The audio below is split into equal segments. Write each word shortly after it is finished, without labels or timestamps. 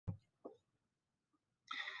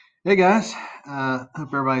Hey guys,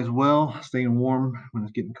 hope everybody's well, staying warm when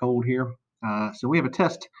it's getting cold here. So we have a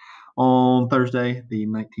test on Thursday, the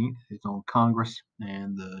 19th. It's on Congress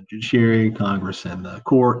and the judiciary, Congress and the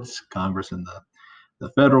courts, Congress and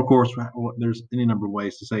the federal courts. There's any number of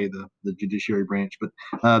ways to say the judiciary branch, but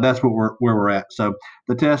that's what where we're at. So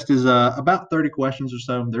the test is about 30 questions or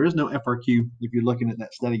so. There is no FRQ. If you're looking at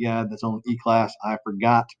that study guide that's on eClass, I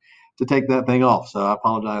forgot to take that thing off, so I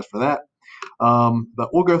apologize for that. But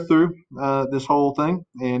we'll go through this whole thing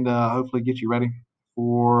and hopefully get you ready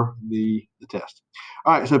for the test.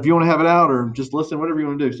 All right, so if you want to have it out or just listen, whatever you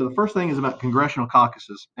want to do. So the first thing is about congressional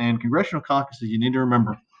caucuses. And congressional caucuses, you need to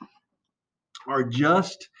remember, are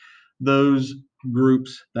just those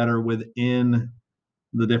groups that are within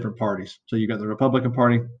the different parties. So you got the Republican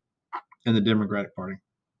Party and the Democratic Party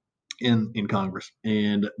in Congress.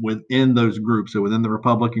 And within those groups, so within the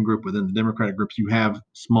Republican group, within the Democratic groups, you have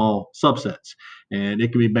small subsets. And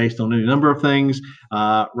it can be based on any number of things: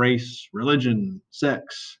 race, religion,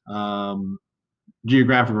 sex,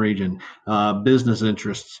 geographic region, business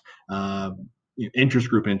interests, interest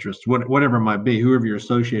group interests, whatever it might be, whoever you're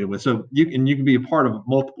associated with. So you can be a part of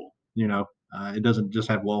multiple. It doesn't just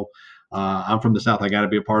have, well, I'm from the South, I got to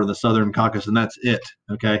be a part of the Southern Caucus, and that's it.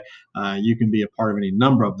 Okay, you can be a part of any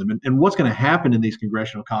number of them. And what's going to happen in these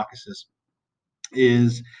congressional caucuses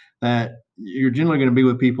is that you're generally going to be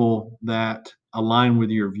with people that align with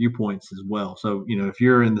your viewpoints as well. So, if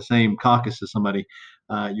you're in the same caucus as somebody,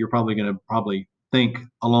 you're probably going to think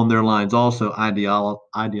along their lines also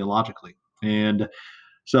ideologically. And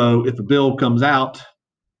so if a bill comes out,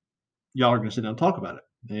 y'all are going to sit down and talk about it.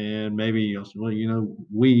 And maybe you'll say, well,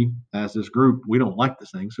 we as this group, we don't like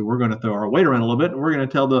this thing. So we're going to throw our weight around a little bit and we're going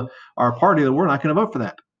to tell our party that we're not going to vote for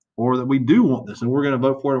that, or that we do want this and we're going to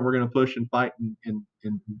vote for it and we're going to push and fight and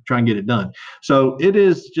try and get it done. So it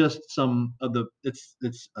is just it's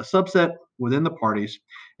a subset within the parties.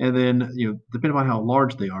 And then, depending on how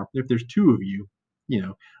large they are, if there's two of you,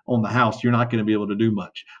 on the House, you're not going to be able to do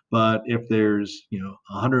much. But if there's,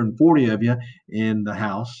 140 of you in the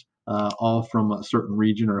House, all from a certain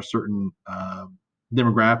region or a certain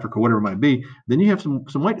demographic or whatever it might be, then you have some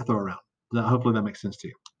weight to throw around. Hopefully that makes sense to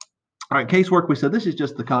you. All right, casework. We said this is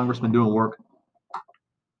just the congressman doing work.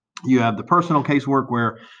 You have the personal casework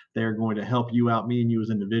where they're going to help you out, me and you as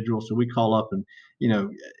individuals. So we call up and,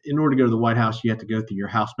 in order to go to the White House, you have to go through your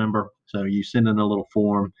House member. So you send in a little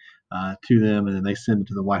form to them, and then they send it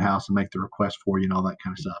to the White House and make the request for you and all that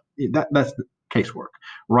kind of stuff. That's the casework.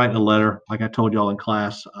 Writing a letter, like I told y'all in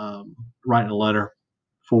class, writing a letter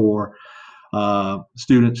for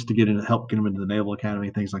students to help get them into the Naval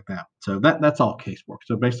Academy, things like that. So that's all casework.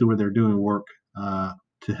 So basically, where they're doing work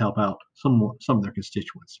to help out some of their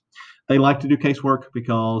constituents. They like to do casework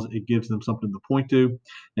because it gives them something to point to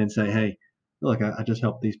and say, hey, look, I just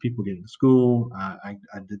helped these people get into school. I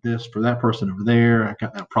did this for that person over there. I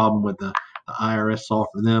got that problem with the IRS solved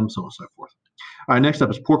for them, so on and so forth. All right, next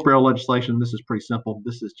up is pork barrel legislation. This is pretty simple.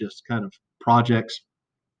 This is just kind of projects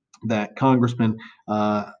that congressmen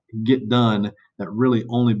get done that really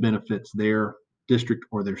only benefits their district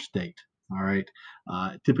or their state. All right.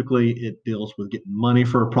 Typically, it deals with getting money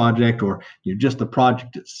for a project, or just the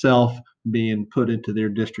project itself being put into their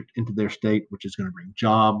district, into their state, which is going to bring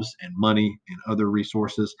jobs and money and other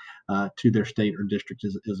resources to their state or district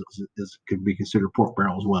is could be considered pork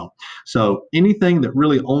barrel as well. So anything that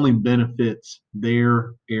really only benefits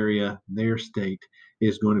their area, their state,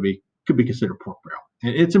 is going to be could be considered pork barrel.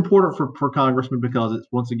 And it's important for congressmen because it's,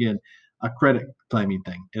 once again, a credit claiming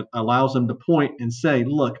thing. It allows them to point and say,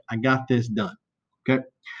 look, I got this done. Okay.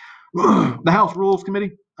 The House Rules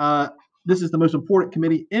Committee. This is the most important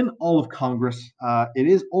committee in all of Congress. It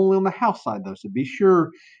is only on the House side, though, so be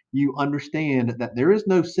sure you understand that there is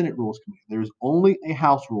no Senate Rules Committee. There is only a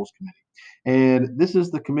House Rules Committee. And this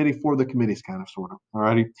is the committee for the committees, kind of, sort of. All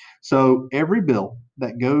righty. So every bill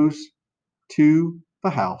that goes to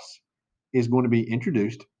the House is going to be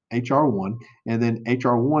introduced, HR 1, and then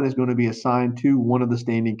HR 1 is going to be assigned to one of the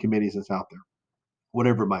standing committees that's out there,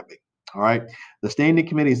 whatever it might be. All right. The standing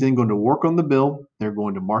committee is then going to work on the bill. They're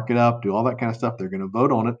going to mark it up, do all that kind of stuff. They're going to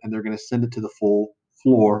vote on it, and they're going to send it to the full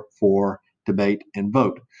floor for debate and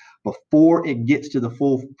vote. Before it gets to the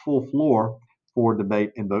full floor for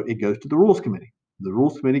debate and vote, it goes to the Rules Committee. The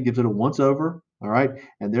Rules Committee gives it a once over. All right.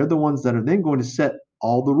 And they're the ones that are then going to set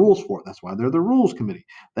all the rules for it. That's why they're the Rules Committee.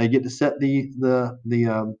 They get to set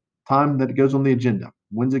the time that it goes on the agenda.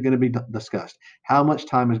 When's it going to be discussed? How much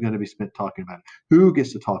time is going to be spent talking about it? Who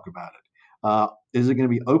gets to talk about it? Is it going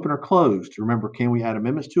to be open or closed? Remember, can we add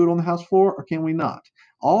amendments to it on the House floor or can we not?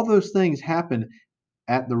 All those things happen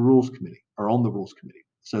at the Rules Committee or on the Rules Committee.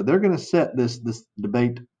 So they're going to set this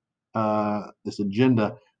debate this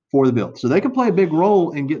agenda for the bill. So they can play a big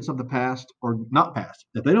role in getting something passed or not passed.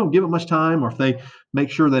 If they don't give it much time, or if they make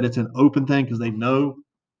sure that it's an open thing because they know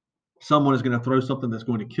someone is going to throw something that's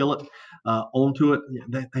going to kill it onto it.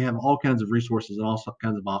 They have all kinds of resources and all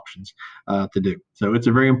kinds of options to do. So it's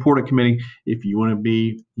a very important committee. If you want to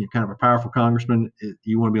be kind of a powerful congressman,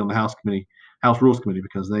 you want to be on the House Committee, House Rules Committee,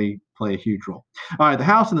 because they play a huge role. All right, the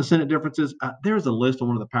House and the Senate differences. There's a list on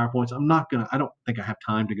one of the PowerPoints. I don't think I have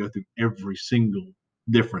time to go through every single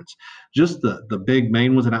difference, just the big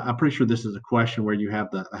main ones. And I'm pretty sure this is a question where you have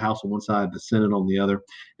the House on one side, the Senate on the other,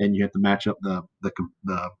 and you have to match up the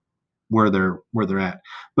where they're at.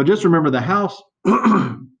 But just remember, the House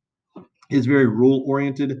is very rule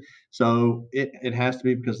oriented, so it has to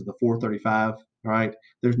be because of the 435. Right?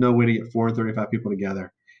 There's no way to get 435 people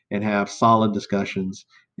together and have solid discussions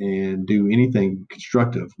and do anything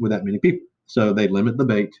constructive with that many people. So they limit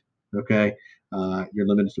debate. Okay, you're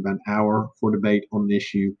limited to about an hour for debate on an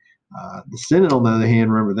issue. The Senate, on the other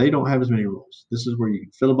hand, remember, they don't have as many rules. This is where you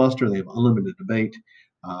can filibuster. They have unlimited debate.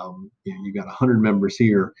 You got 100 members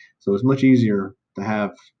here, so it's much easier to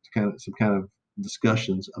have some kind of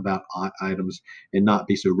discussions about items and not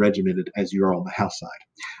be so regimented as you are on the House side.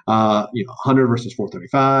 100 versus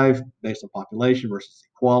 435 based on population versus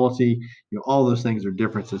equality. All those things are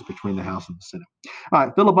differences between the House and the Senate. All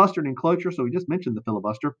right, filibustering and cloture. So we just mentioned the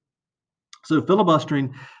filibuster. So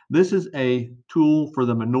filibustering, this is a tool for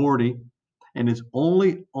the minority and is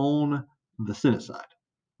only on the Senate side.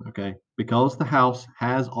 Okay, because the House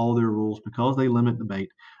has all their rules, because they limit debate,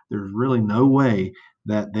 there's really no way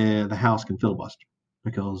that the House can filibuster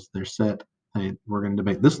because they're set. Hey, we're going to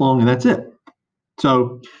debate this long and that's it.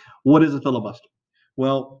 So, what is a filibuster?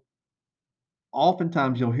 Well,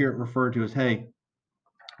 oftentimes you'll hear it referred to as, hey,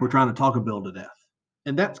 we're trying to talk a bill to death.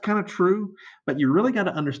 And that's kind of true, but you really got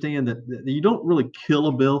to understand that you don't really kill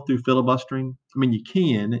a bill through filibustering. I mean, you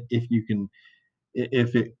can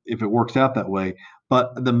if it works out that way.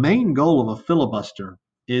 But the main goal of a filibuster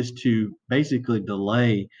is to basically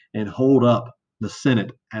delay and hold up the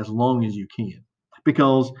Senate as long as you can.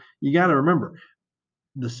 Because you got to remember,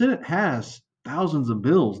 the Senate has thousands of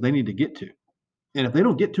bills they need to get to. And if they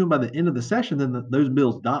don't get to them by the end of the session, then those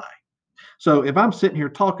bills die. So if I'm sitting here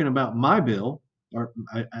talking about my bill, or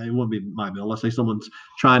it wouldn't be my bill. Let's say someone's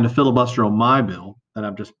trying to filibuster on my bill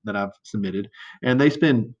that I've submitted, and they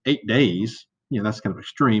spend 8 days. That's kind of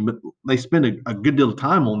extreme, but they spend a good deal of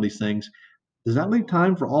time on these things. Does that leave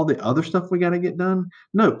time for all the other stuff we got to get done?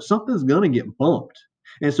 No, something's going to get bumped.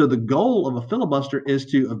 And so the goal of a filibuster is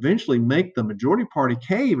to eventually make the majority party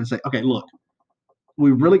cave and say, okay, look,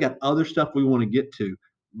 we really got other stuff we want to get to.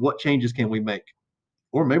 What changes can we make?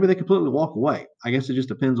 Or maybe they completely walk away. I guess it just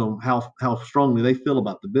depends on how strongly they feel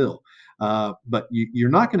about the bill. But you're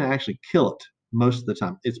not going to actually kill it most of the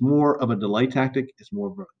time. It's more of a delay tactic. It's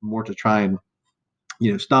more to try and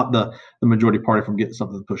stop the majority party from getting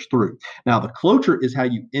something pushed through. Now, the cloture is how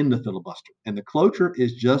you end the filibuster, and the cloture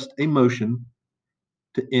is just a motion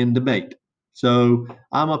to end debate. So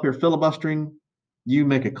I'm up here filibustering. You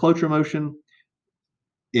make a cloture motion.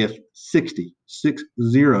 If 60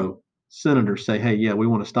 senators say, hey, yeah, we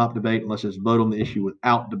want to stop debate and let's just vote on the issue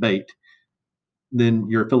without debate, then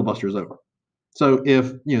your filibuster is over. So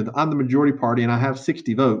if I'm the majority party and I have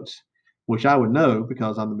 60 votes, which I would know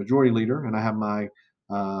because I'm the majority leader and I have my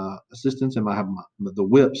assistants and I have the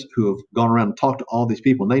whips who have gone around and talked to all these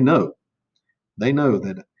people, and they know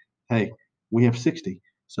that, hey, we have 60.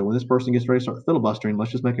 So when this person gets ready to start filibustering,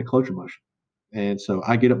 let's just make a cloture motion. And so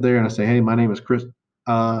I get up there and I say, hey, my name is Chris.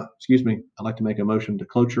 Excuse me, I'd like to make a motion to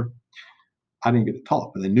cloture. I didn't get to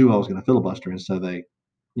talk, but they knew I was going to filibuster, and so they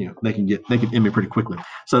can end me pretty quickly.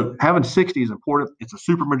 So having 60 is important. It's a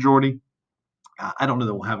super majority. I don't know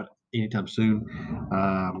that we'll have it anytime soon.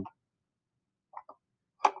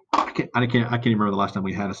 I can't even remember the last time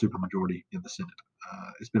we had a super majority in the Senate.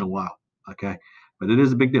 It's been a while. Okay, but it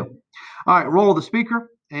is a big deal. All right, role of the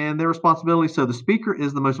Speaker and their responsibility. So the Speaker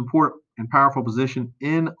is the most important and powerful position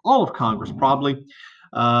in all of Congress, probably.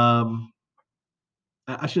 I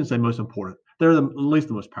shouldn't say most important. They're at least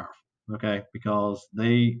the most powerful, okay, because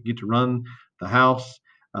they get to run the House.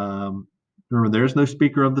 Remember, there's no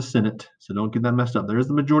Speaker of the Senate, so don't get that messed up. There is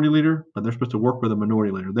the majority leader, but they're supposed to work with a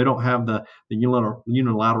minority leader. They don't have the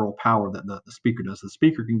unilateral power that the Speaker does. The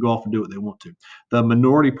Speaker can go off and do what they want to. The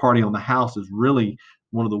minority party on the House is really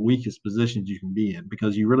one of the weakest positions you can be in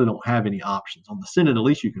because you really don't have any options. On the Senate, at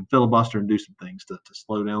least you can filibuster and do some things to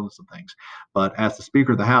slow down some things. But as the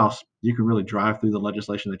Speaker of the House, you can really drive through the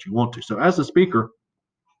legislation that you want to. So as the Speaker,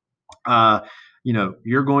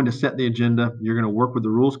 you're going to set the agenda. You're going to work with the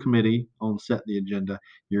Rules Committee on set the agenda.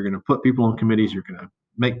 You're going to put people on committees. You're going to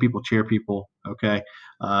make people chair people. Okay,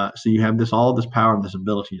 so you have all this power and this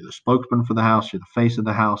ability. You're the spokesman for the House. You're the face of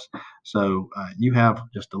the House. So you have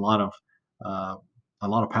just a lot of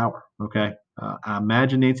power. Okay, I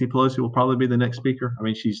imagine Nancy Pelosi will probably be the next speaker. I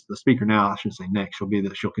mean, she's the speaker now. I shouldn't say next.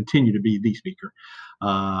 She'll continue to be the speaker.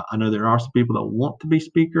 I know there are some people that want to be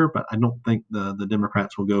speaker, but I don't think the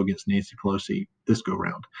Democrats will go against Nancy Pelosi this go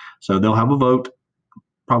round. So they'll have a vote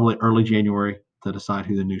probably early January to decide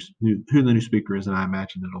who the new speaker is, and I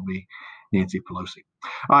imagine it'll be Nancy Pelosi.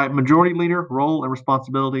 All right, majority leader role and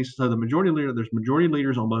responsibilities. So the majority leader, there's majority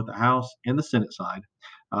leaders on both the House and the Senate side.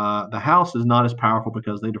 The House is not as powerful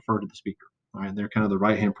because they defer to the speaker. All right, they're kind of the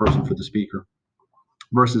right-hand person for the speaker.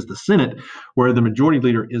 Versus the Senate, where the majority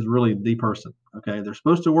leader is really the person. Okay, they're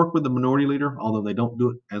supposed to work with the minority leader, although they don't do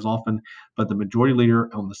it as often. But the majority leader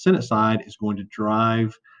on the Senate side is going to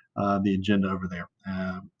drive the agenda over there.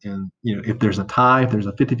 And if there's a tie, if there's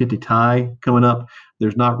a 50-50 tie coming up,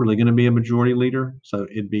 there's not really going to be a majority leader. So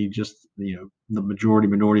it'd be just the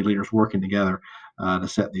minority leaders working together to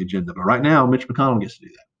set the agenda. But right now, Mitch McConnell gets to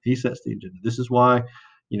do that. He sets the agenda. This is why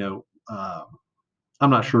I'm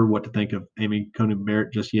not sure what to think of Amy Coney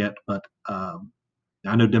Barrett just yet, but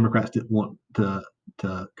I know Democrats didn't want to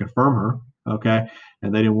confirm her, okay,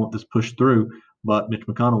 and they didn't want this pushed through, but Mitch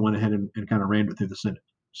McConnell went ahead and kind of rammed it through the Senate.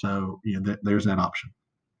 So there's that option.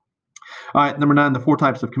 All right, number 9, the 4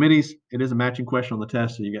 types of committees. It is a matching question on the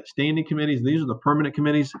test. So you got standing committees. These are the permanent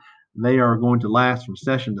committees. They are going to last from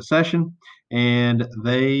session to session, and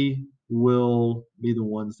they will be the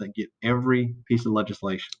ones that get every piece of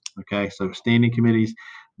legislation. Okay, so standing committees,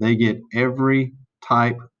 they get every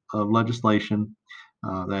type of legislation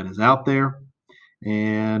that is out there,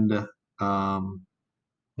 and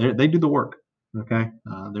they do the work. Okay,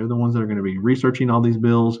 they're the ones that are going to be researching all these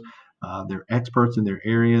bills. They're experts in their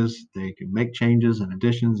areas. They can make changes and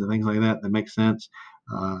additions and things like that make sense.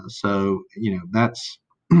 So that's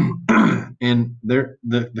and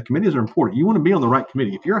the committees are important. You want to be on the right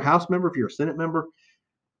committee. If you're a House member, if you're a Senate member,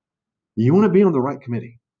 you want to be on the right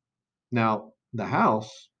committee. Now, the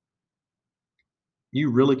House,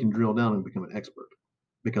 you really can drill down and become an expert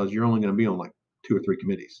because you're only going to be on like 2 or 3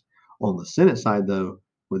 committees. On the Senate side, though,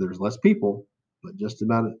 where there's less people, but just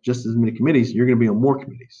as many committees, you're going to be on more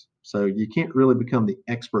committees. So you can't really become the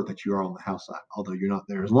expert that you are on the House side, although you're not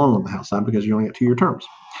there as long on the House side because you only got 2-year terms.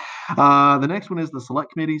 The next one is the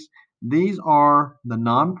select committees. These are the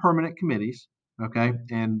non-permanent committees, okay,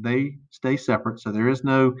 and they stay separate. So there is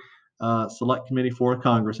no select committee for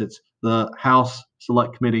Congress. It's the House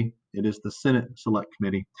Select Committee. It is the Senate Select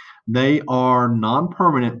Committee. They are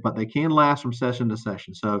non-permanent, but they can last from session to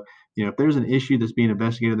session. So, if there's an issue that's being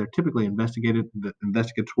investigated, they're typically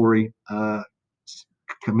investigatory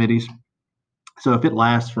committees. So if it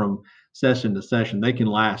lasts from session to session, they can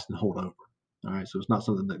last and hold over. All right, so it's not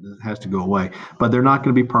something that has to go away, but they're not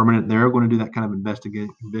going to be permanent. They're going to do that kind of investigative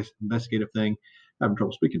thing. I'm having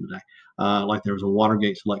trouble speaking today. Like there was a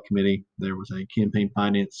Watergate Select Committee. There was a Campaign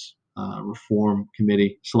Finance Reform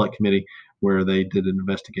Committee, Select Committee, where they did an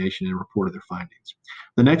investigation and reported their findings.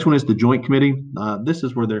 The next one is the Joint Committee. This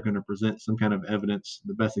is where they're going to present some kind of evidence.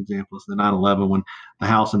 The best example is the 9/11 when the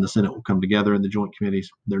House and the Senate will come together in the Joint Committees.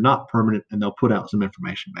 They're not permanent, and they'll put out some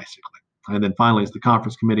information, basically. And then finally is the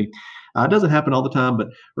Conference Committee. It doesn't happen all the time, but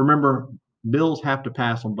remember, bills have to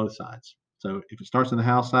pass on both sides. So if it starts on the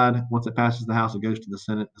House side, once it passes the House, it goes to the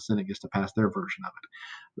Senate gets to pass their version of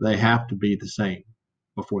it. They have to be the same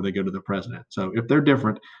before they go to the president. So if they're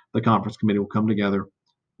different, the Conference Committee will come together,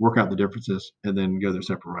 work out the differences, and then go their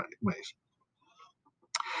separate ways.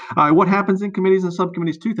 All right, what happens in committees and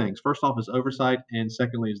subcommittees? 2 things. First off is oversight, and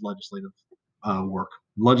secondly is legislative work.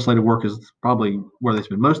 Legislative work is probably where they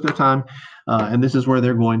spend most of their time, and this is where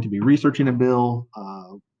they're going to be researching a bill,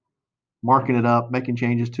 marking it up, making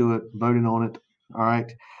changes to it, voting on it. All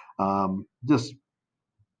right, this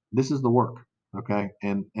is the work, okay?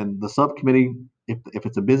 And the subcommittee, if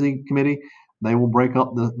it's a busy committee, they will break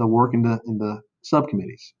up the work into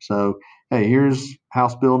subcommittees. So, hey, here's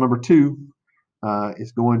House Bill number 2.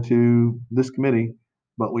 It's going to this committee,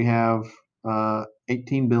 but we have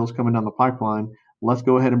 18 bills coming down the pipeline. Let's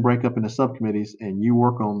go ahead and break up into subcommittees, and you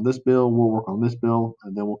work on this bill, we'll work on this bill,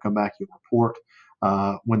 and then we'll come back and report.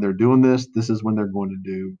 When they're doing this is when they're going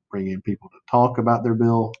to bring in people to talk about their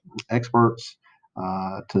bill, experts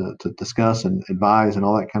to discuss and advise and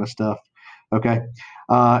all that kind of stuff. Okay,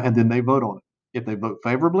 and then they vote on it. If they vote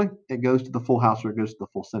favorably, it goes to the full House or it goes to the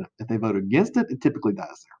full Senate. If they vote against it, it typically dies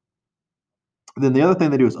there. Then the other thing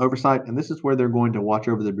they do is oversight, and this is where they're going to watch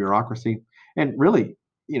over the bureaucracy. And really,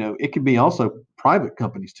 it could be also private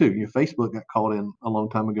companies too. Facebook got called in a long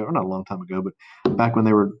time ago, or not a long time ago, but back when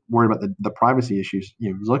they were worried about the privacy issues.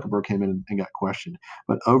 Zuckerberg came in and got questioned.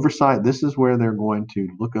 But oversight, this is where they're going to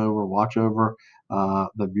watch over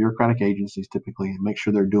the bureaucratic agencies typically, and make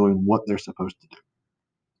sure they're doing what they're supposed to do.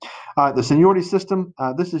 All right, the seniority system.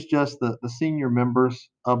 This is just the senior members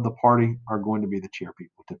of the party are going to be the chair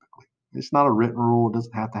people typically. It's not a written rule. It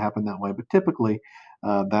doesn't have to happen that way, but typically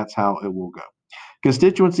that's how it will go.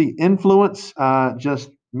 Constituency influence,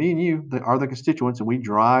 just me and you are the constituents, and we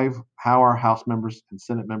drive how our House members and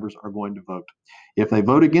Senate members are going to vote. If they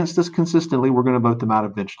vote against us consistently, we're going to vote them out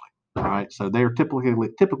eventually. All right, so they're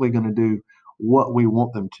typically going to do what we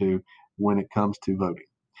want them to when it comes to voting.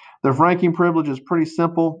 The ranking privilege is pretty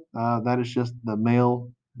simple. That is just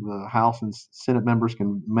the House and Senate members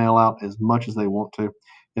can mail out as much as they want to.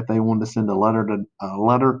 If they wanted to send a letter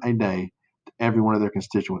a day to every one of their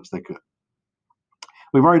constituents, they could.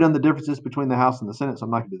 We've already done the differences between the House and the Senate, so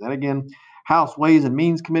I'm not going to do that again. House Ways and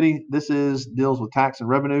Means Committee, this deals with tax and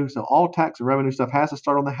revenue. So all tax and revenue stuff has to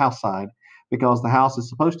start on the House side because the House is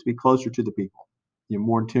supposed to be closer to the people.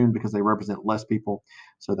 More in tune because they represent less people.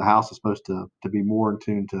 So the House is supposed to be more in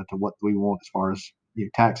tune to what we want as far as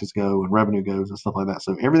taxes go and revenue goes and stuff like that.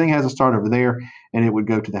 So everything has to start over there, and it would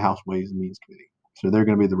go to the House Ways and Means Committee. So they're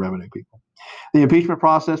going to be the revenue people. The impeachment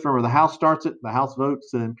process, remember, the House starts it. The House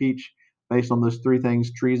votes to impeach based on those three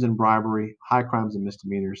things: treason, bribery, high crimes, and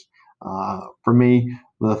misdemeanors. For me,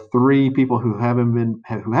 the three people who have been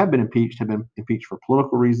impeached have been impeached for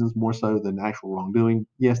political reasons more so than actual wrongdoing.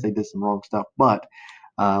 Yes, they did some wrong stuff, but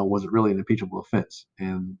was it really an impeachable offense?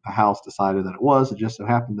 And the House decided that it was. It just so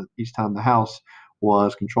happened that each time the House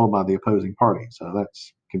was controlled by the opposing party, so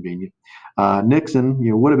that's convenient. Nixon,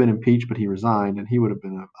 would have been impeached, but he resigned, and he would have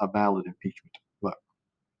been a valid impeachment. But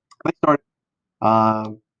they started.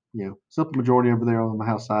 Simple majority over there on the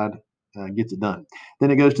House side gets it done.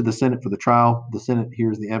 Then it goes to the Senate for the trial. The Senate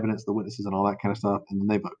hears the evidence, the witnesses, and all that kind of stuff, and then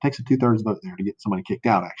they vote. It takes a 2/3 vote there to get somebody kicked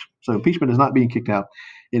out, actually. So impeachment is not being kicked out.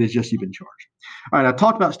 It is just you've been charged. All right, I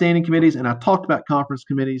talked about standing committees, and I talked about conference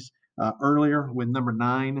committees earlier with number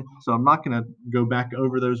 9, so I'm not going to go back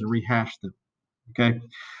over those and rehash them. Okay.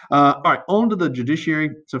 All right, on to the judiciary.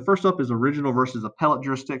 So first up is original versus appellate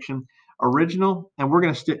jurisdiction. Original, and we're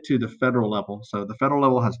going to stick to the federal level. So the federal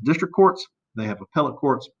level has district courts, they have appellate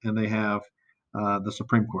courts, and they have the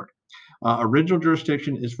Supreme Court. Original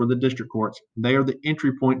jurisdiction is for the district courts. They are the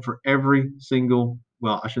entry point for every single,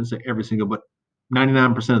 well, I shouldn't say every single, but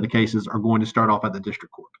 99% of the cases are going to start off at the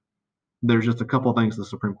district court. There's just a couple of things the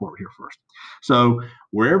Supreme Court here first. So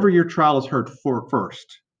wherever your trial is heard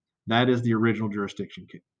first, that is the original jurisdiction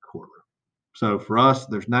court. So for us,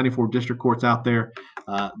 there's 94 district courts out there.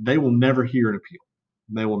 They will never hear an appeal.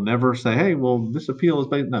 They will never say, hey, well, this appeal is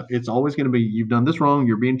based. No, it's always going to be, you've done this wrong,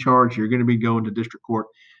 you're being charged, you're going to be going to district court.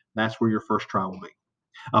 That's where your first trial will be.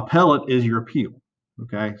 Appellate is your appeal.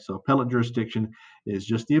 Okay, so appellate jurisdiction is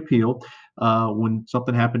just the appeal. When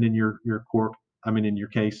something happened in your court, in your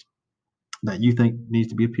case, that you think needs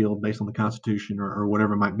to be appealed based on the Constitution or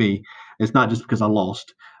whatever it might be, it's not just because I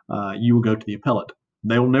lost. You will go to the appellate.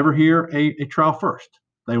 They will never hear a trial first.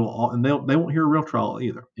 They won't hear a real trial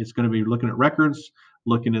either. It's going to be looking at records,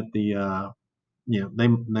 looking at the,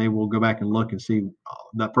 they will go back and look and see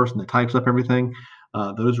that person that types up everything.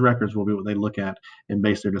 Those records will be what they look at and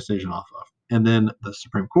base their decision off of. And then the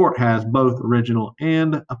Supreme Court has both original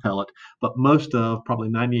and appellate, but most of, probably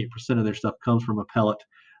 98% of their stuff comes from appellate.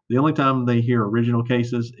 The only time they hear original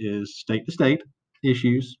cases is state to state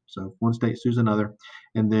issues. So one state sues another,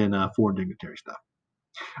 and then foreign dignitary stuff.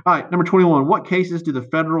 All right, number 21. What cases do the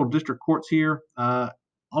federal district courts hear?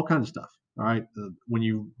 All kinds of stuff. All right, when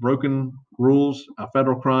you've broken rules, a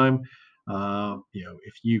federal crime.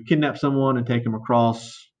 If you kidnap someone and take them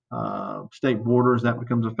across state borders, that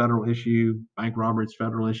becomes a federal issue. Bank robbery is a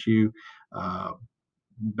federal issue.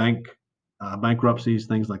 Bankruptcies,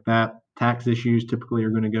 things like that. Tax issues typically are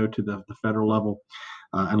going to go to the federal level,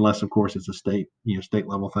 unless, of course, it's a state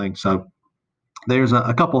level thing. So there's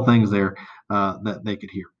a couple of things there that they could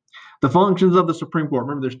hear. The functions of the Supreme Court.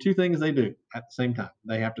 Remember, there's two things they do at the same time.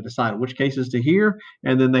 They have to decide which cases to hear,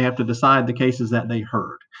 and then they have to decide the cases that they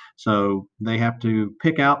heard. So they have to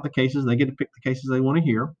pick out the cases. They get to pick the cases they want to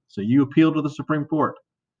hear. So you appeal to the Supreme Court.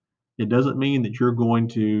 It doesn't mean that you're going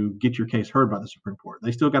to get your case heard by the Supreme Court.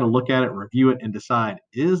 They still got to look at it, review it, and decide,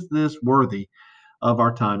 is this worthy of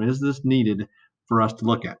our time? Is this needed for us to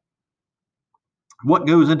look at? What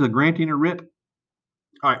goes into granting a writ?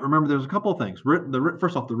 All right, remember, there's a couple of things.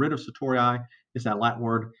 First off, the writ of certiorari is that Latin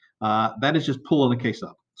word. That is just pulling a case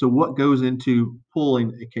up. So what goes into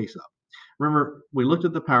pulling a case up? remember, we looked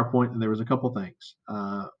at the PowerPoint and there was a couple things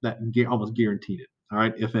that almost guaranteed it. All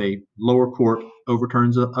right, if a lower court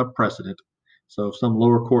overturns a precedent, so if some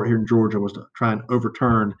lower court here in Georgia was to try and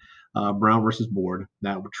overturn Brown versus Board,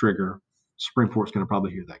 that would trigger. Supreme Court's going to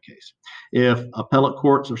probably hear that case. If appellate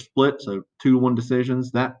courts are split, so 2-1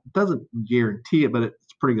 decisions, that doesn't guarantee it, but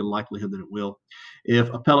it's pretty good likelihood that it will.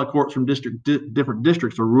 If appellate courts from different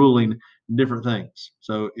districts are ruling different things,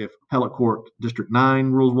 so if appellate court District 9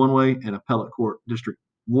 rules one way and appellate court District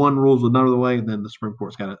 1 rules another way, then the Supreme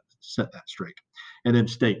Court's got to set that straight. And then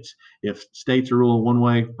states, if states are ruling one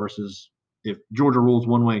way versus if Georgia rules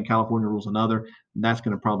one way and California rules another, that's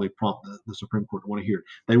going to probably prompt the Supreme Court to want to hear it.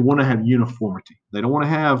 They want to have uniformity. They don't want to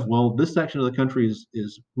have, well, this section of the country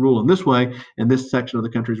is ruling this way and this section of the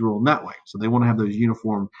country is ruling that way. So they want to have those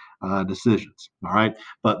uniform decisions. All right.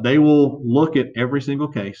 But they will look at every single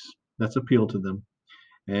case that's appealed to them,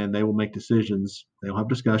 and they will make decisions. They'll have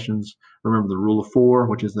discussions. Remember the rule of 4,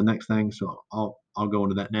 which is the next thing. So I'll go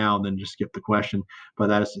into that now and then just skip the question. But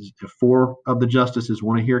that is, if 4 of the justices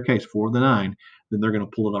want to hear a case, 4 of the 9, then they're going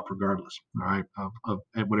to pull it up regardless, all right, of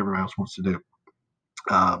what everyone else wants to do.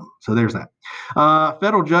 So there's that.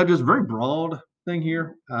 Federal judges, very broad thing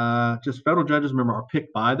here. Just federal judges, remember, are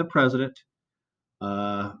picked by the president.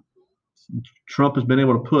 Trump has been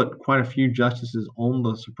able to put quite a few justices on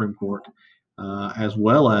the Supreme Court, as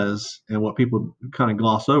well as, and what people kind of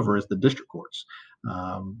gloss over is the district courts.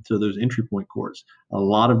 So those entry point courts. A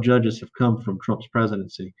lot of judges have come from Trump's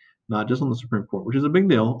presidency, not just on the Supreme Court, which is a big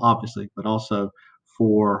deal, obviously, but also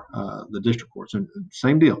for the district courts. And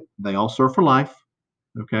same deal. They all serve for life.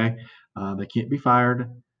 Okay. They can't be fired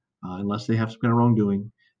unless they have some kind of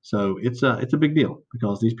wrongdoing. So it's a big deal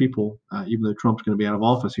because these people, even though Trump's going to be out of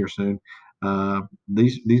office here soon,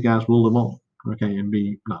 these guys will live on. Okay, and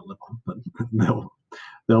be not live on, but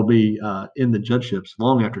they'll be in the judgeships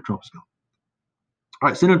long after Trump's gone. All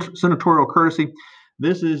right, senatorial courtesy.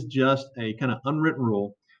 This is just a kind of unwritten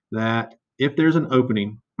rule that if there's an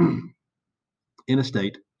opening in a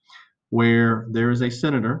state where there is a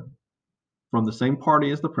senator from the same party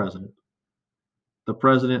as the president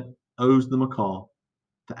owes them a call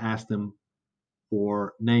to ask them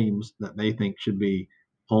for names that they think should be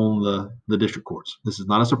on the district courts. This is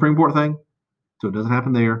not a Supreme Court thing, so it doesn't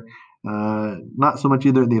happen there. Not so much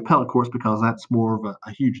either in the appellate courts because that's more of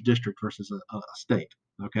a huge district versus a state.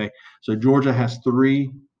 Okay, so Georgia has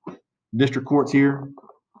 3 district courts here,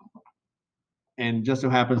 and just so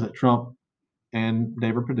happens that Trump and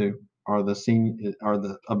David Perdue are of the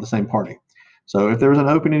same party. So if there was an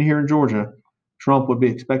opening here in Georgia, Trump would be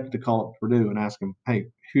expected to call up Perdue and ask him, "Hey,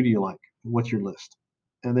 who do you like? What's your list?"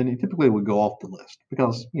 And then he typically would go off the list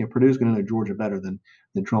because Perdue's going to know Georgia better than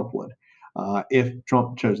Trump would. If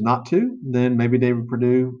Trump chose not to, then maybe David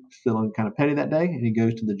Perdue is feeling kind of petty that day, and he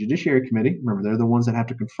goes to the Judiciary Committee. Remember, they're the ones that have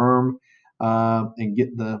to confirm and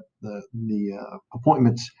get the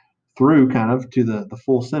appointments through kind of to the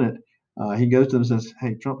full Senate. He goes to them and says,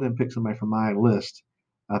 "Hey, Trump didn't pick somebody from my list.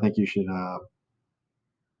 I think you should.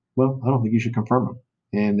 Well, I don't think you should confirm them.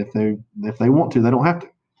 And if they want to, they don't have to."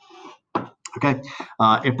 Okay.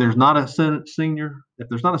 If there's not a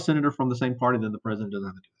senator from the same party, then the president doesn't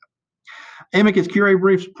have to do that. Amicus curiae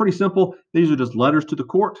briefs, pretty simple. These are just letters to the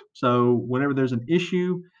court. So whenever there's an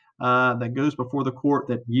issue that goes before the court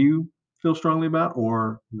that you feel strongly about,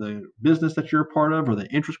 or the business that you're a part of, or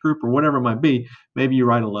the interest group, or whatever it might be, maybe you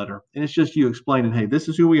write a letter. And it's just you explaining, hey, this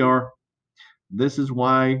is who we are. This is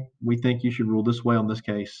why we think you should rule this way on this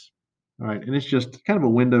case. All right. And it's just kind of a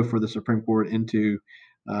window for the Supreme Court into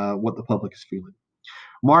what the public is feeling.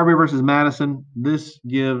 Marbury versus Madison. This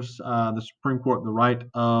gives the Supreme Court the right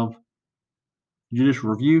of judicial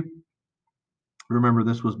review. Remember,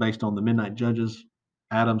 this was based on the Midnight Judges.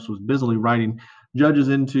 Adams was busily writing judges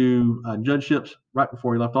into judgeships right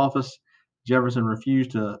before he left office. Jefferson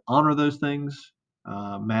refused to honor those things.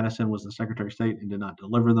 Madison was the Secretary of State and did not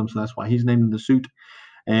deliver them, so that's why he's named in the suit.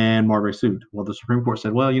 And Marbury sued. Well, the Supreme Court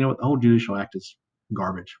said, well, you know what? The whole Judicial Act is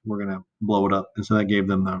garbage. We're going to blow it up. And so that gave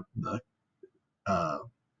them the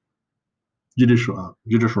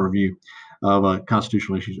judicial review of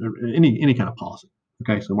constitutional issues, or any kind of policy.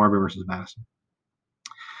 Okay, so Marbury versus Madison.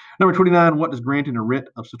 Number 29, what does granting a writ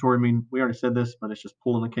of certiorari mean? We already said this, but it's just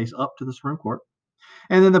pulling the case up to the Supreme Court.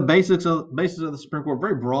 And then the basis of the Supreme Court,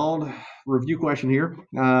 very broad review question here.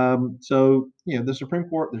 So, the Supreme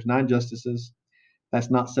Court, there's 9 justices.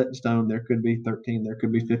 That's not set in stone. There could be 13, there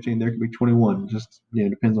could be 15, there could be 21. Just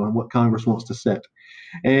depends on what Congress wants to set.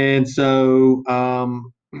 And so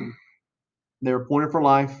they're appointed for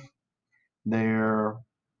life. Their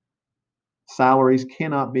salaries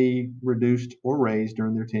cannot be reduced or raised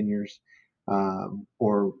during their tenures,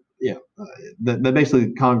 or yeah, that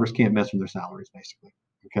basically Congress can't mess with their salaries, basically.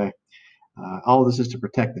 Okay. All of this is to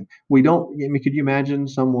protect them. We don't, I mean, could you imagine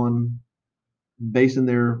someone basing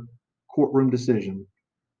their courtroom decision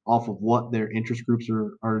off of what their interest groups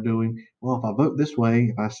are doing? Well, if I vote this way,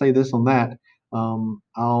 if I say this on that, um,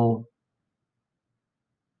 I'll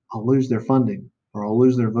I'll lose their funding or I'll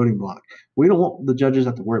lose their voting block. We don't want the judges to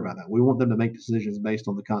have to worry about that. We want them to make decisions based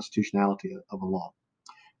on the constitutionality of a law.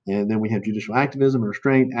 And then we have judicial activism or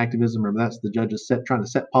restraint activism, or that's the judges trying to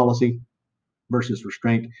set policy versus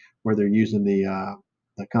restraint, where they're using the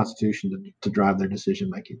Constitution to drive their decision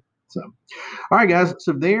making. So, all right, guys.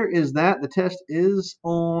 So there is that. The test is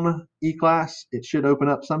on eClass. It should open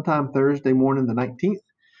up sometime Thursday morning, the 19th.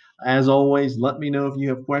 As always, let me know if you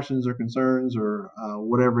have questions or concerns or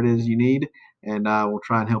whatever it is you need, and I will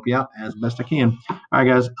try and help you out as best I can. All right,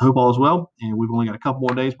 guys. Hope all is well, and we've only got a couple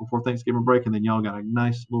more days before Thanksgiving break, and then y'all got a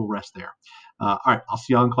nice little rest there. All right, I'll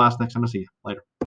see y'all in class next time I see you. Later.